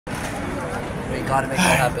We gotta make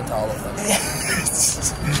that happen to all of them.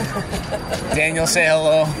 Daniel, say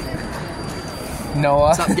hello. Noah.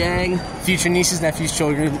 What's up, gang? Future nieces, nephews,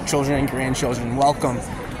 children, and grandchildren. Welcome.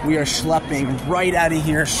 We are schlepping right out of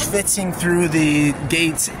here, schwitzing through the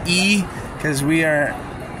gates E, because we are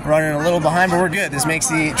running a little behind, but we're good. This makes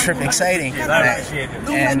the trip exciting.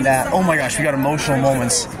 And oh my gosh, we got emotional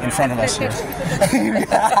moments in front of us here.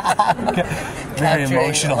 Very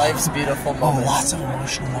emotional. Life's beautiful moments. Oh, lots of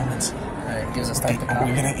emotional moments. Alright, gives us time to come.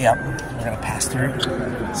 We're gonna pass through.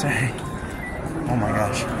 Sorry. Oh my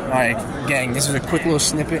gosh. Alright, gang, this is a quick little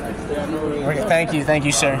snippet. Thank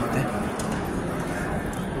you, sir.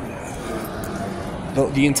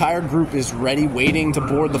 The entire group is ready, waiting to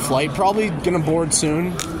board the flight. Probably gonna board soon,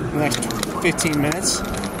 in the next 15 minutes.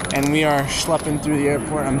 And we are schlepping through the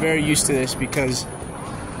airport. I'm very used to this because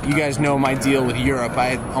you guys know my deal with Europe.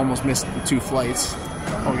 I had almost missed the 2 flights.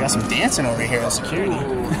 Oh, we got some dancing over here in security.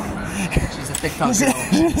 She's a TikTok girl.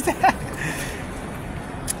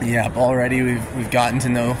 Yeah, already we've gotten to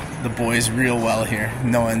know the boys real well here.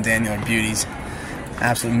 Noah and Daniel are beauties.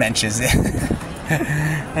 Absolute menches.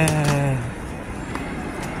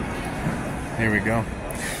 Here we go.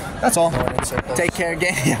 That's all. Take care,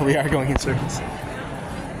 gang. Yeah, we are going in circles.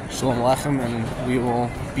 Shalom Aleichem, and we will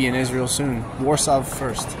be in Israel soon. Warsaw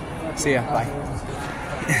first. See ya. Bye.